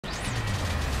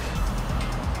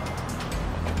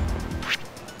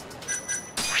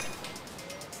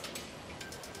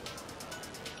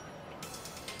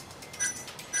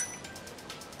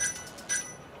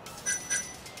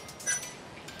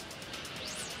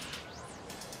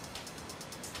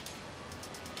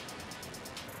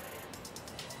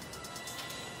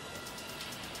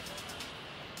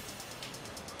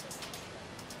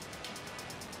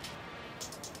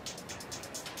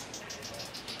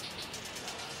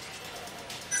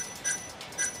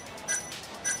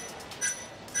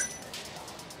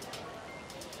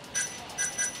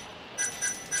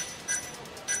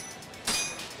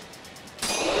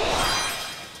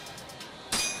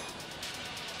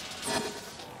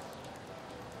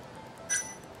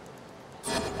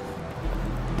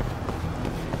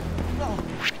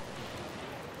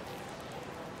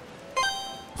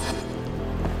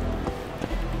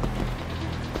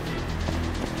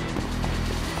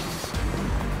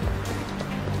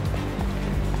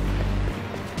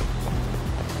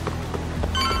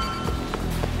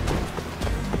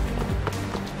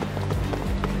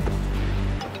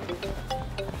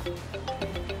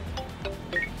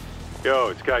Yo,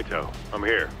 it's Kaito. I'm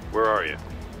here. Where are you?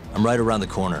 I'm right around the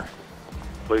corner.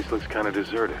 Place looks kind of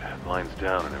deserted. Blinds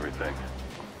down and everything.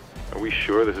 Are we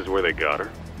sure this is where they got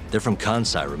her? They're from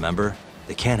Kansai, remember?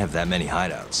 They can't have that many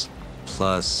hideouts.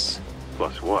 Plus...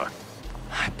 Plus what?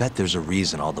 I bet there's a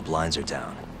reason all the blinds are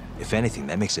down. If anything,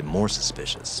 that makes it more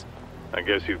suspicious. I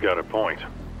guess you've got a point.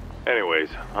 Anyways,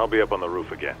 I'll be up on the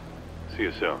roof again. See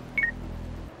you soon.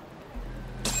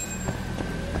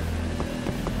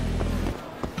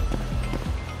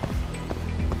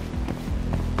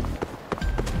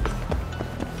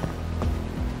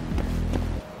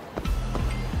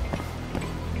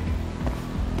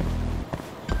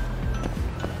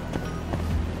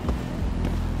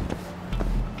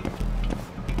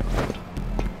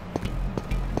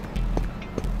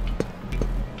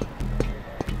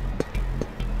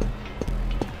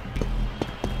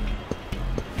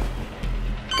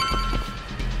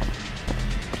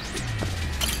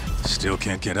 Still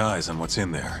can't get eyes on what's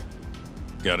in there.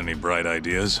 Got any bright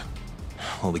ideas?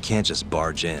 Well, we can't just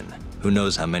barge in. Who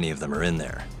knows how many of them are in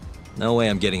there? No way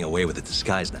I'm getting away with a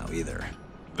disguise now, either.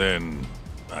 Then,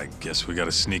 I guess we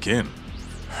gotta sneak in.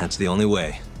 That's the only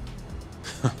way.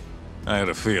 I had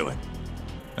a feeling.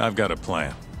 I've got a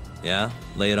plan. Yeah?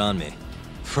 Lay it on me.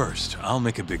 First, I'll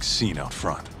make a big scene out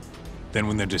front. Then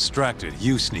when they're distracted,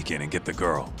 you sneak in and get the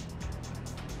girl.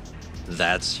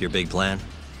 That's your big plan?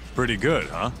 Pretty good,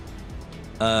 huh?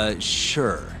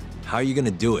 Sure. How are you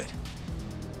gonna do it?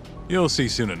 You'll see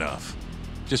soon enough.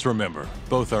 Just remember,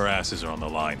 both our asses are on the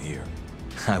line here.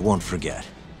 I won't forget.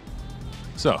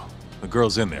 So, the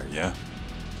girl's in there, yeah?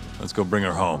 Let's go bring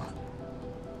her home.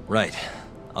 Right.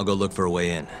 I'll go look for a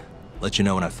way in. Let you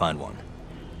know when I find one.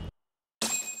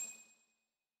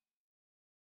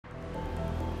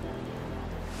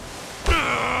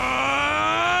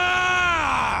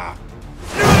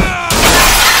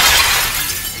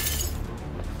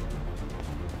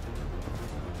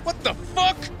 What the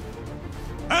fuck?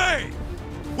 Hey!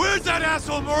 Where's that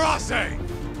asshole Murase?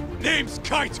 Name's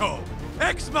Kaito,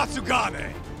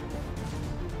 ex-Matsugane.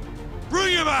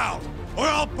 Bring him out, or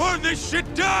I'll burn this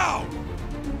shit down!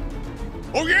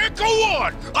 Oh yeah, go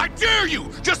on! I dare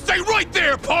you! Just stay right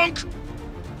there, punk!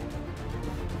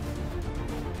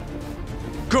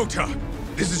 Gota,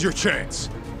 this is your chance.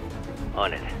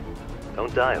 On it.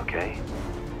 Don't die, okay?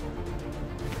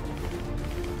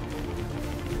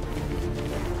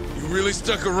 You really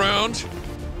stuck around?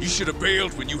 You should have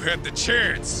bailed when you had the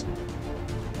chance.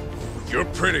 You're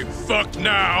pretty fucked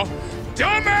now,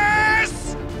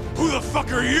 dumbass! Who the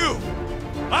fuck are you?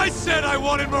 I said I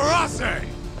wanted Murase!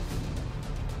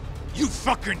 You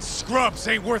fucking scrubs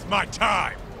ain't worth my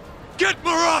time! Get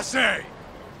Murase!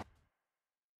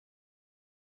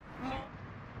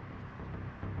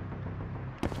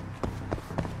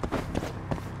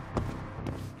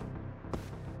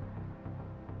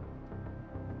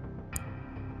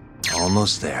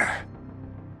 Almost there.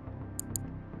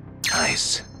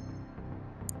 Nice.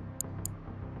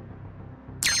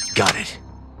 Got it.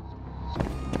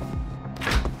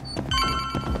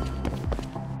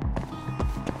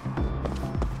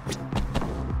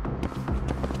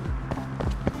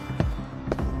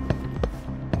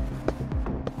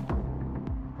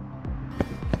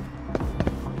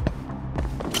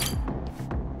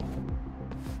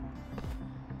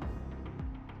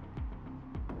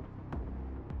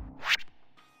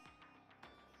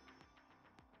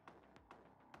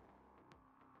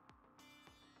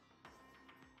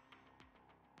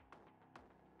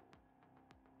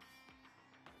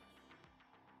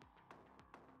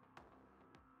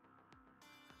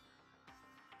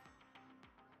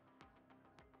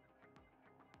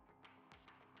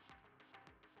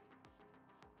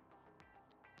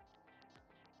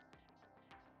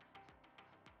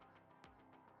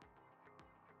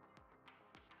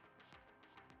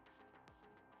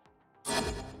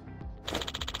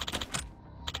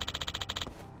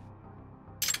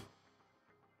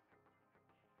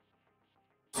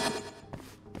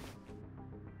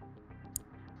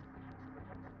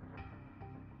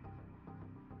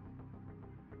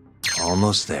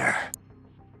 Almost there.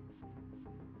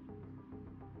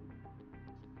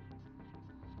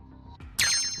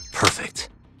 Perfect.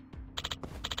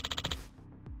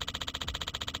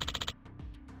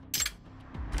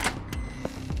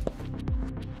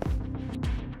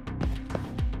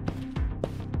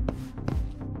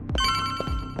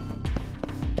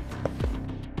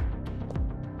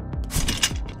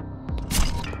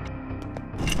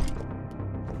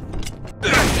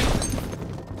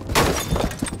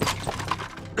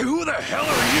 Who the hell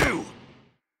are you?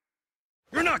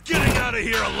 You're not getting out of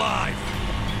here alive!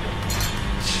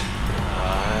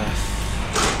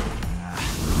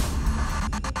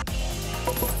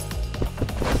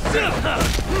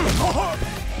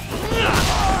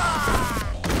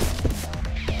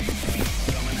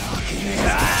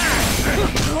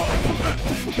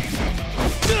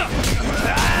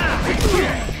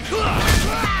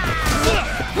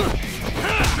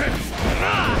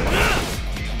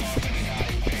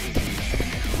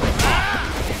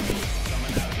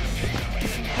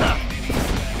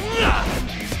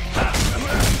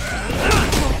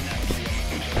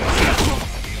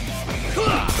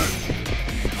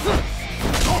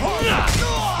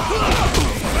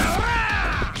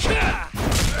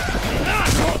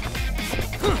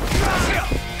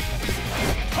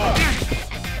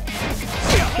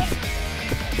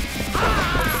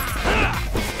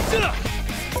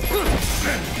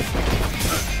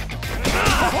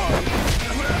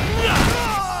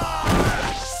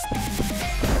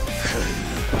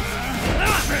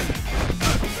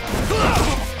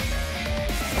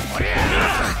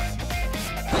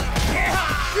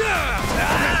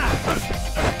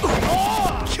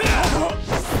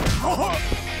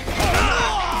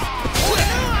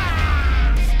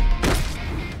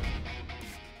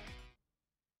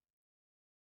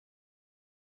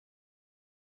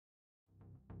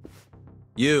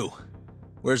 You.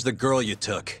 Where's the girl you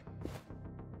took?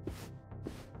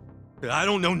 I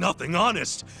don't know nothing,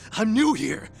 honest. I'm new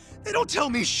here. They don't tell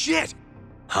me shit.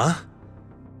 Huh?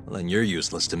 Well, then you're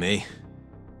useless to me.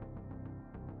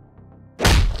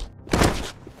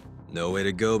 No way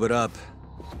to go but up.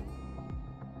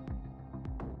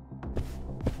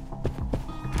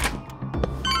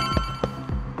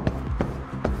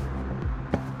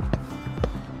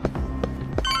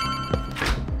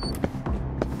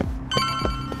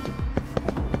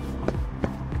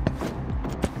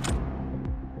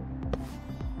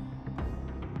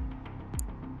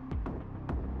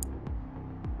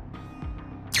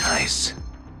 Nice.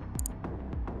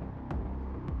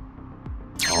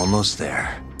 Almost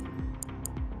there.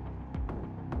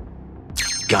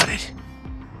 Got it.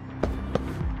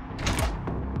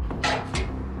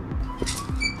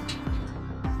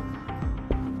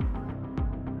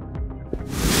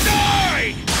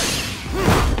 Die!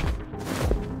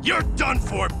 You're done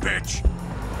for, bitch!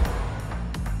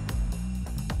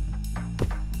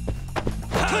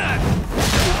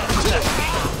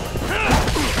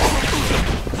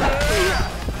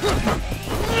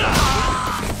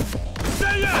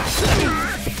 Saiya!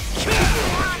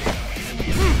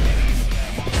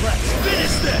 Let's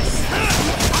finish this!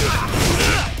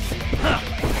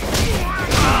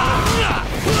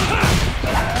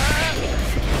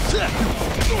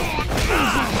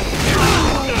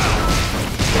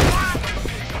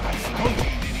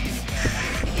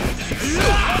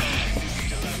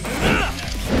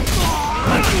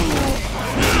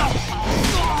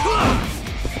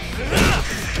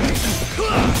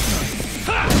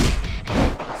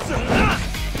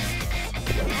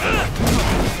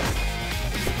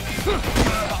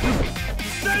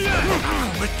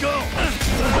 Let go!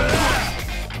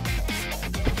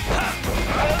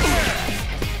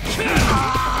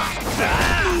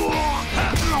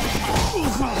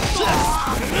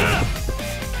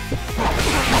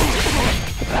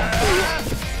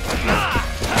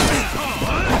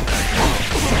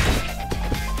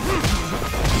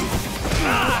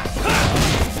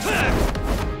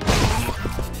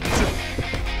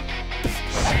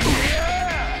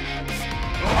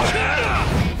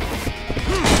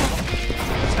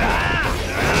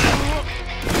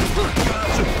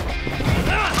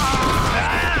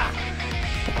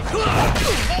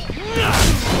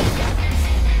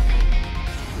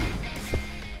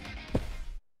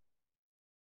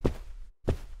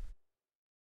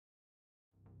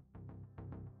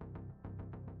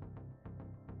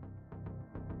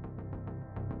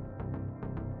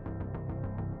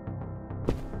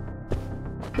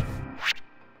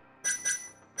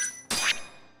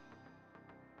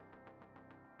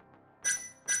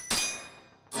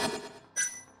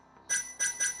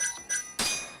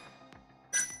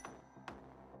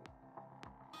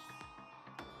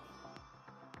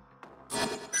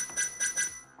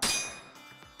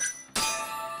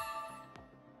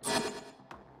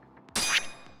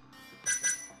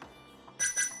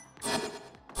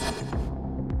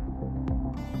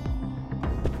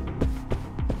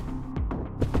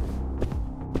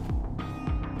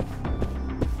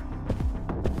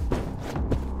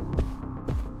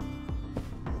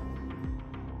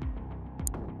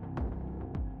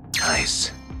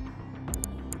 Nice.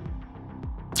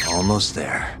 Almost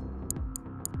there.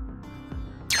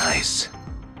 Nice.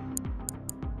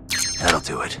 That'll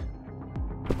do it.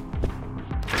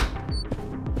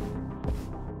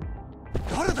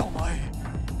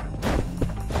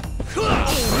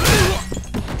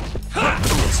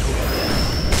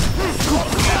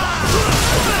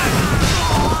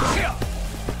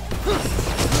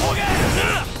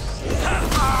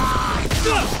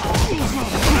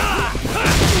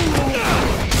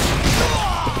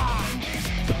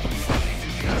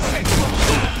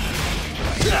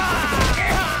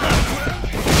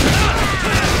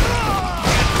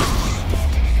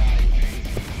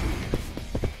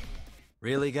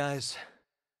 Really, guys?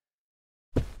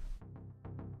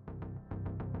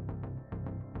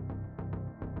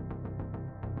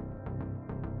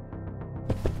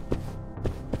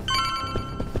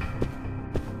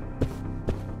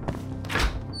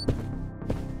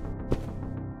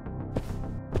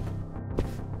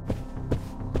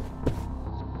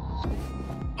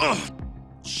 Ugh!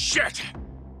 Shit!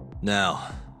 Now,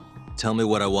 tell me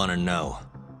what I want to know,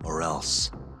 or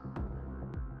else.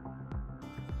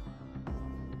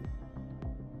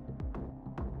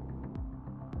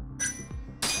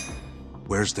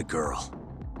 Where's the girl?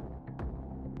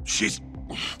 She's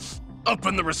up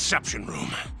in the reception room.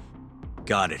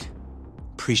 Got it.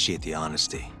 Appreciate the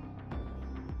honesty.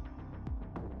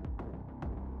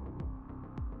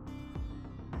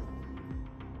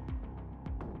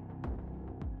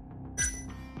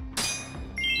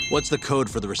 What's the code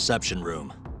for the reception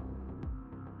room?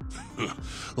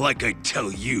 Like I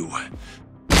tell you.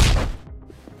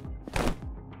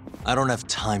 I don't have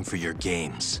time for your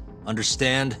games.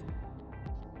 Understand?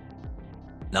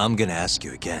 Now I'm gonna ask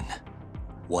you again.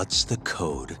 What's the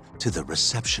code to the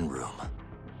reception room?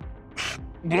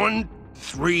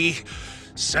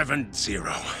 1370.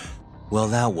 Well,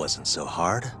 that wasn't so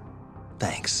hard.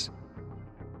 Thanks.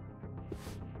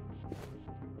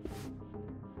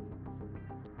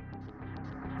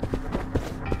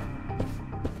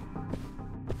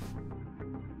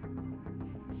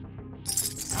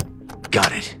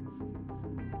 Got it.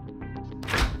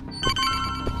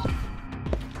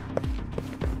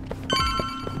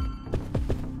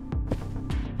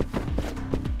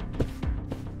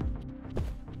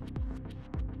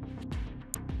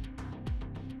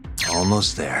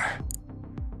 Almost there.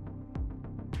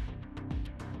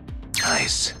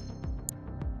 Nice.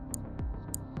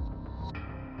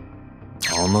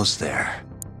 Almost there.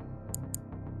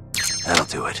 That'll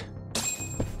do it.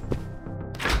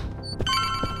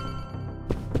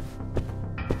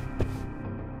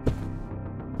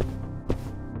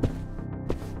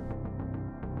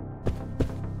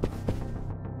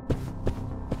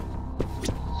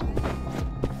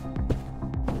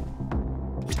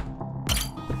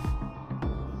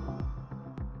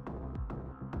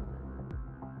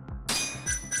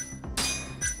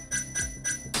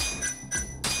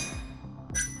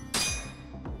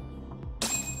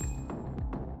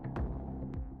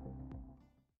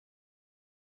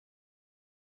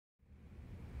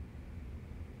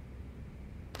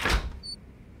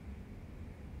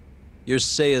 You're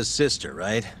Seiya's sister,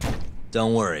 right?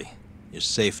 Don't worry. You're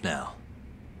safe now.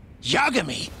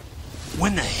 Yagami!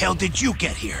 When the hell did you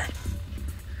get here?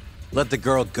 Let the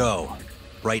girl go.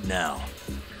 Right now.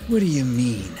 What do you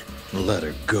mean, let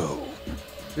her go?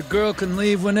 The girl can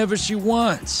leave whenever she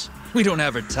wants. We don't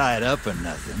have her tied up or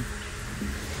nothing.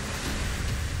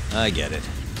 I get it.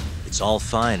 It's all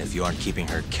fine if you aren't keeping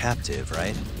her captive,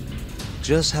 right?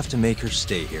 Just have to make her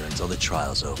stay here until the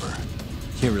trial's over.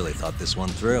 You really thought this one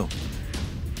through.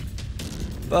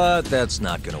 But that's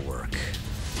not gonna work.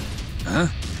 Huh?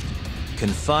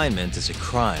 Confinement is a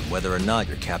crime whether or not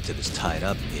your captive is tied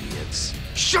up, idiots.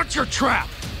 Shut your trap!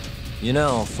 You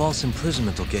know, false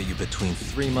imprisonment will get you between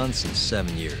 3 months and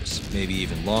 7 years. Maybe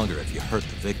even longer if you hurt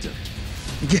the victim.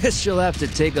 Guess you'll have to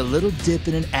take a little dip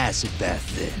in an acid bath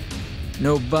then.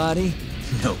 No body,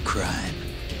 no crime.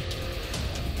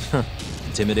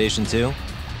 Intimidation too?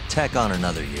 Tack on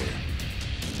another year.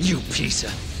 You piece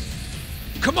of...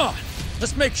 Come on!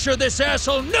 Let's make sure this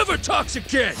asshole never talks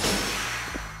again!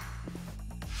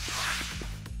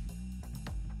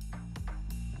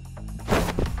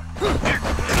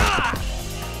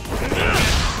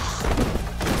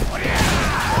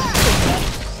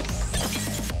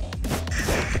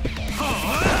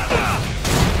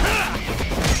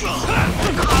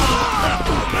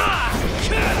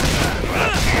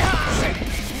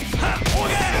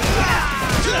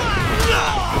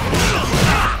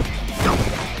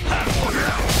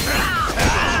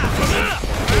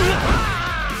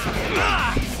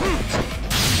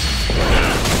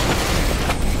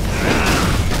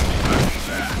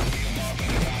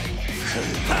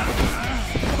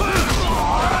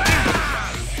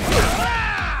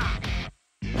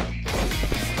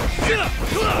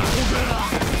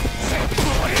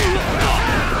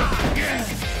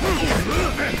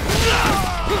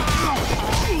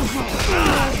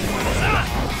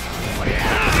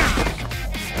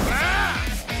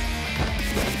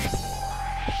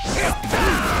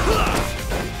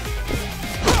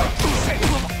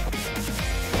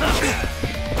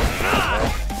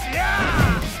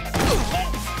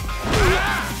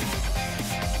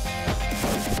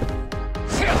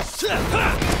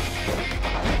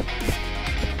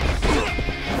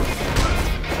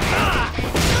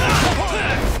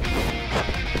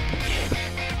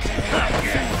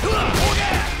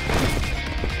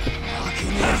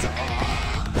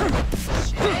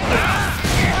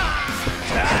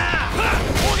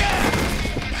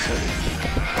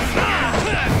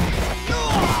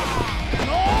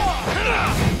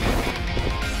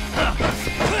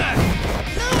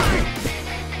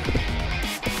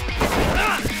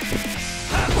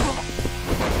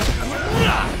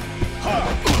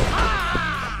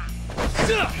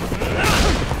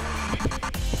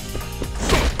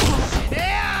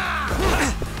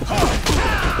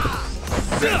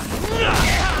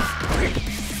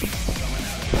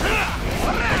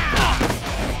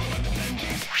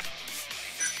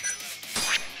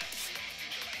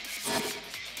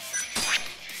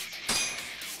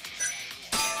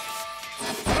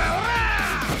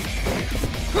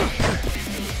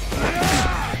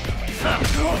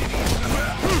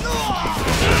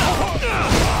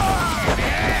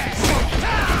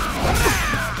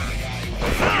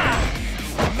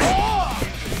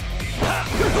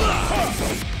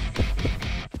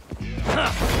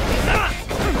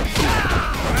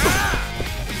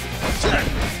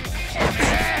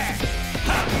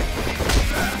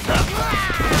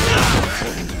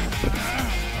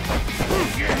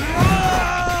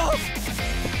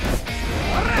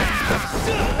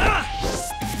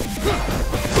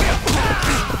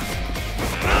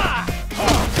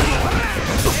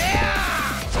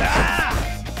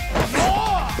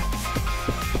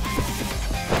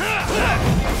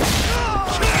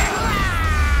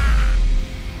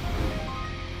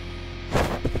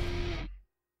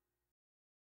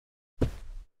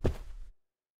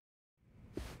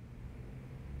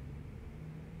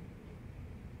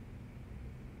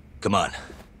 Come on.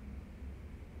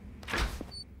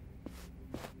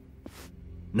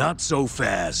 Not so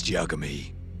fast,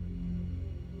 Yagami.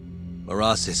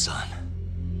 Murase-san,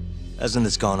 hasn't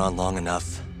this gone on long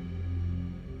enough?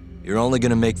 You're only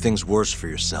gonna make things worse for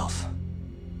yourself.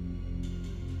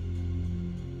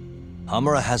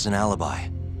 Hamura has an alibi.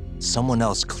 Someone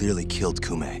else clearly killed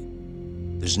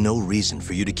Kume. There's no reason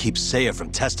for you to keep Seiya from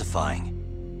testifying.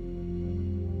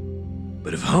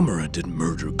 But if Hamura didn't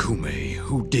murder Kume,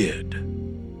 who did?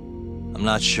 I'm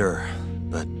not sure,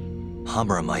 but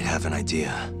Hamura might have an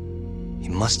idea. He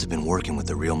must have been working with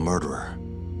the real murderer.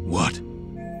 What?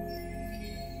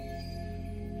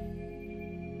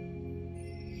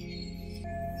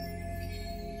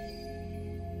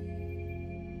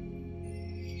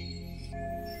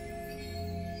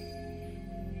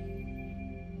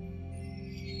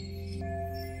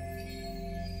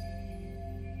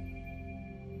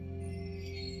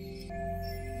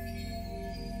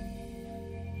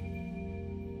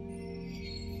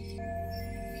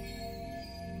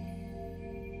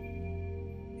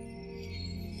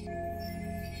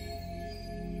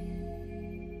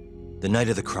 The night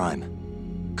of the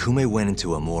crime, Kume went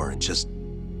into Amor and just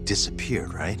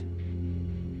disappeared, right?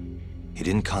 He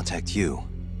didn't contact you.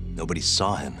 Nobody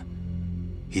saw him.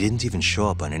 He didn't even show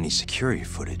up on any security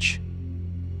footage.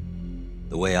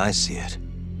 The way I see it,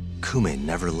 Kume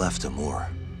never left Amor.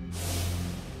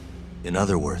 In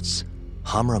other words,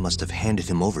 Hamura must have handed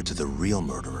him over to the real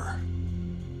murderer.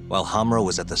 While Hamura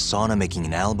was at the sauna making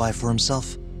an alibi for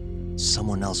himself,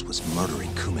 someone else was murdering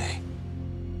Kume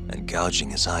and gouging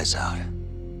his eyes out.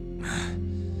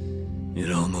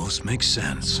 It almost makes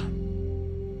sense.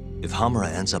 If Hamura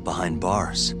ends up behind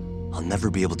bars, I'll never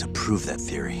be able to prove that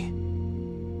theory.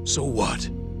 So what?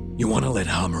 You want to let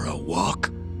Hamura walk?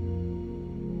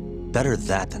 Better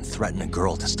that than threaten a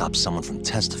girl to stop someone from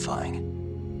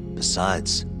testifying.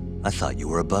 Besides, I thought you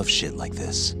were above shit like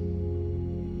this.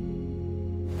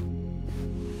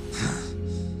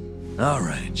 All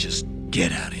right, just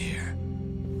get out of here.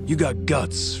 You got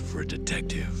guts for a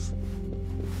detective.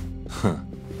 Huh.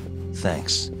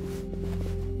 Thanks.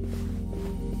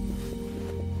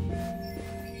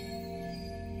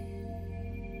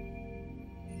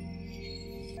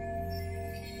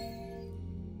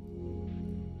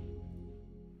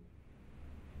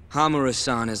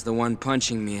 Hamura-san is the one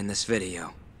punching me in this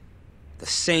video. The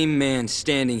same man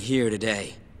standing here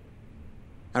today.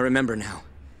 I remember now.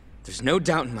 There's no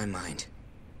doubt in my mind.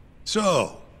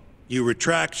 So, you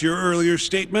retract your earlier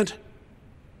statement?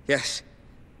 Yes.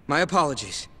 My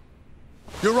apologies.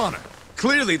 Your Honor,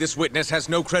 clearly this witness has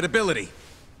no credibility.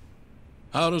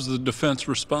 How does the defense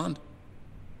respond?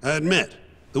 I admit,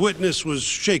 the witness was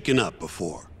shaken up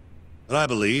before. But I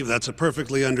believe that's a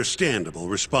perfectly understandable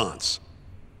response.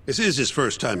 This is his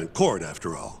first time in court,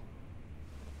 after all.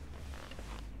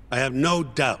 I have no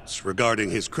doubts regarding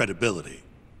his credibility.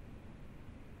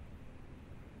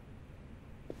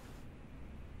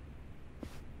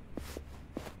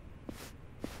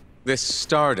 This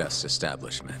Stardust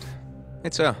establishment.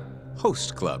 It's a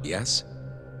host club, yes?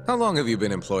 How long have you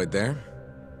been employed there?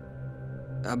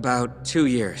 About 2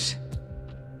 years.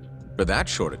 For that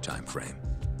short a time frame,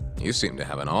 you seem to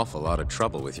have an awful lot of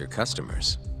trouble with your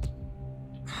customers.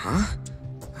 Huh?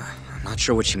 I'm not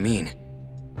sure what you mean.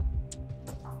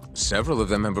 Several of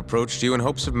them have approached you in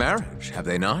hopes of marriage, have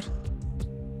they not?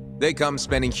 They come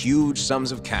spending huge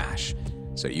sums of cash,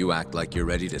 so you act like you're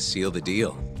ready to seal the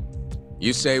deal.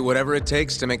 You say whatever it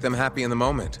takes to make them happy in the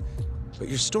moment, but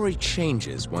your story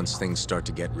changes once things start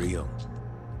to get real.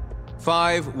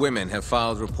 5 women have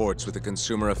filed reports with the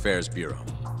Consumer Affairs Bureau.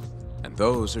 And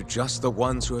those are just the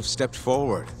ones who have stepped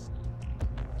forward.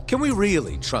 Can we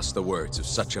really trust the words of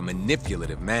such a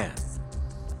manipulative man?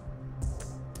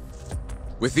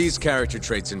 With these character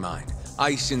traits in mind,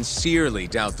 I sincerely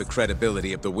doubt the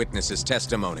credibility of the witness's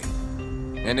testimony.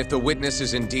 And if the witness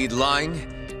is indeed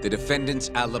lying, the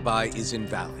defendant's alibi is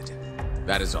invalid.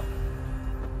 That is all.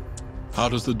 How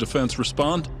does the defense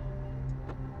respond?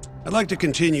 I'd like to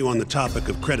continue on the topic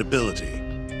of credibility.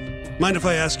 Mind if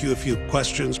I ask you a few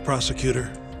questions,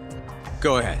 prosecutor?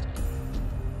 Go ahead.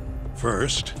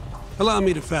 First, allow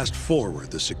me to fast forward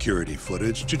the security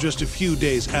footage to just a few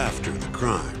days after the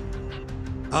crime.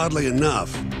 Oddly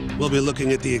enough, we'll be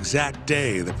looking at the exact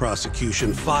day the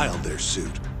prosecution filed their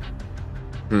suit.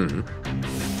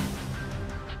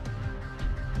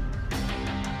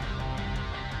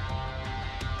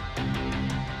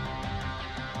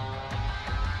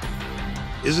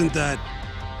 Isn't that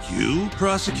you,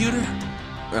 prosecutor?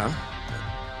 Well,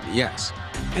 yes.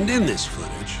 And in this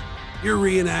footage, you're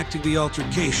reenacting the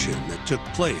altercation that took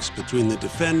place between the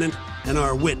defendant and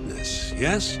our witness,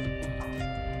 yes?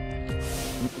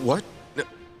 What?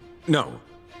 No.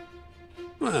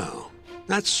 Well,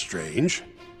 that's strange.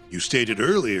 You stated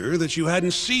earlier that you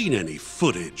hadn't seen any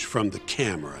footage from the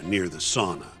camera near the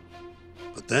sauna.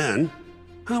 But then,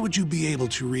 how would you be able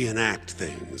to reenact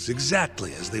things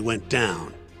exactly as they went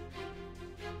down?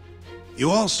 You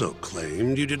also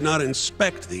claimed you did not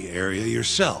inspect the area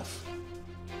yourself.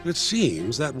 It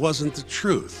seems that wasn't the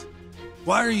truth.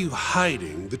 Why are you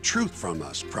hiding the truth from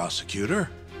us, prosecutor?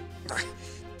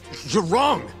 You're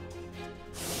wrong!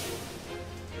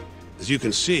 As you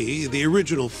can see, the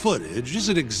original footage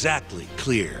isn't exactly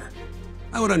clear.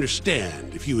 I would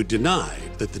understand if you had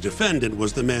denied that the defendant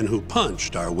was the man who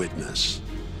punched our witness.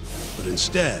 But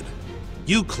instead,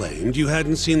 you claimed you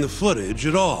hadn't seen the footage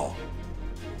at all.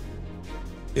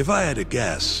 If I had to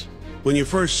guess, when you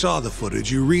first saw the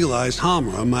footage, you realized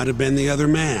Hamura might have been the other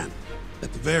man.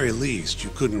 At the very least, you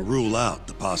couldn't rule out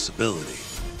the possibility.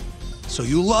 So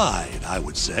you lied, I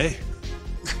would say.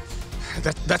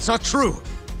 That's not true!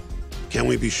 Can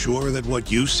we be sure that what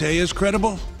you say is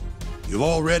credible? You've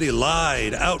already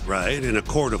lied outright in a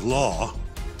court of law.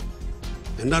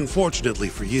 And unfortunately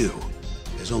for you,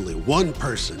 there's only one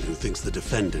person who thinks the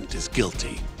defendant is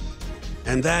guilty.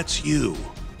 And that's you,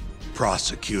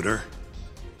 prosecutor.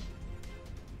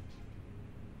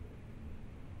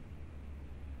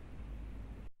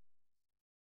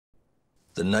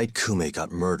 The night Kume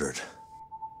got murdered,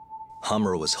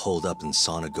 Hamura was holed up in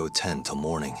Sauna Go 10 till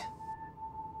morning.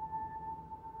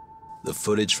 The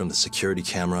footage from the security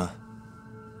camera,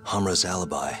 Hamura's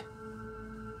alibi,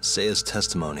 Seiya's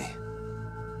testimony,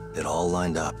 it all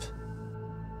lined up.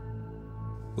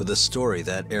 With a story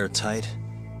that airtight,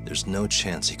 there's no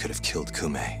chance he could have killed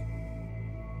Kume.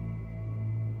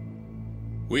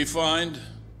 We find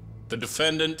the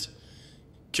defendant,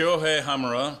 Kyohei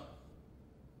Hamura,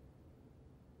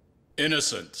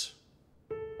 innocent.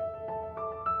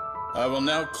 I will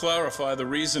now clarify the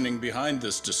reasoning behind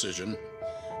this decision.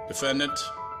 Defendant,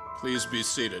 please be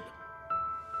seated.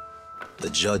 The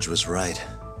judge was right.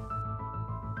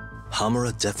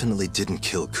 Hamura definitely didn't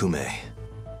kill Kume.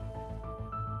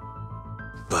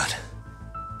 But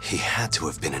he had to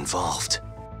have been involved.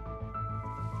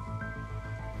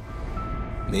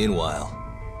 Meanwhile,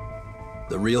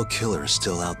 the real killer is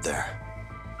still out there,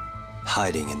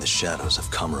 hiding in the shadows of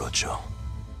Kamurocho.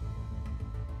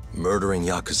 Murdering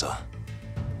Yakuza,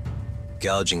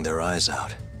 gouging their eyes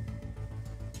out,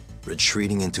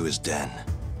 retreating into his den.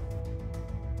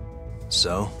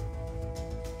 So,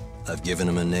 I've given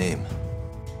him a name.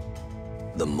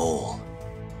 The Mole.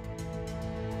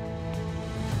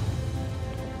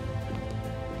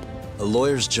 A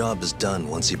lawyer's job is done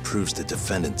once he proves the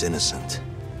defendant innocent.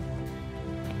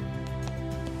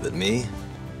 But me?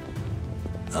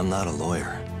 I'm not a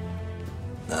lawyer.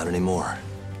 Not anymore.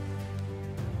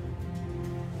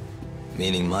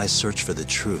 Meaning my search for the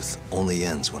truth only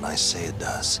ends when I say it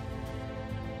does.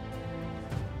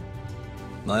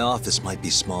 My office might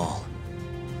be small,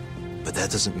 but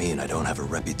that doesn't mean I don't have a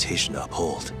reputation to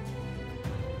uphold.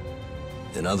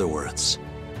 In other words,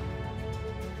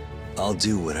 I'll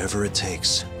do whatever it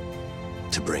takes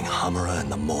to bring Hamura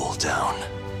and the Mole down.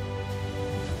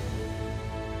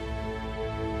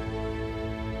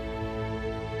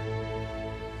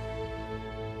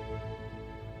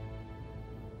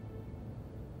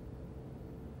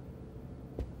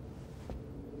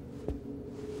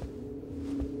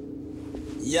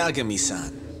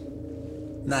 Yagami-san,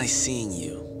 nice seeing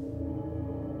you.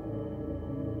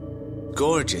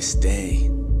 Gorgeous day.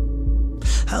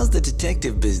 How's the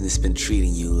detective business been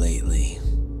treating you lately?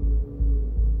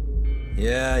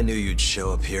 Yeah, I knew you'd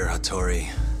show up here, Hattori.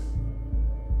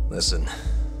 Listen,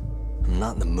 I'm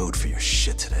not in the mood for your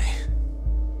shit today.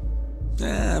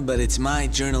 But it's my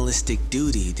journalistic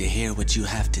duty to hear what you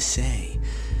have to say.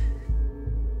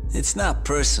 It's not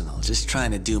personal, just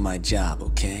trying to do my job,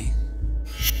 okay?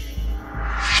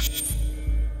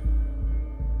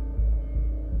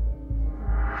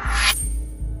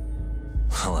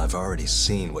 Well, I've already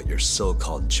seen what your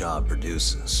so-called job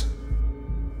produces.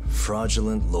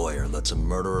 Fraudulent lawyer lets a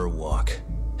murderer walk.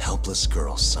 Helpless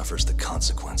girl suffers the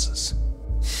consequences.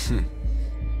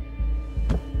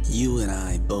 You and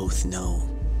I both know.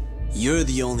 You're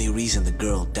the only reason the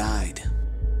girl died.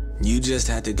 You just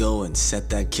had to go and set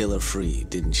that killer free,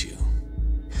 didn't you?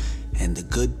 And the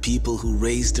good people who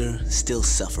raised her still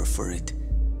suffer for it.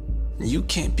 You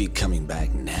can't be coming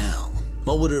back now.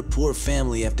 What would her poor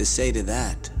family have to say to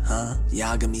that, huh,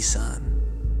 Yagami-san?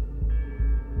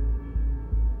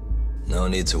 No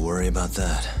need to worry about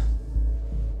that.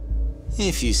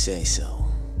 If you say so.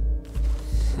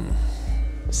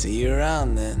 See you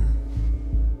around then.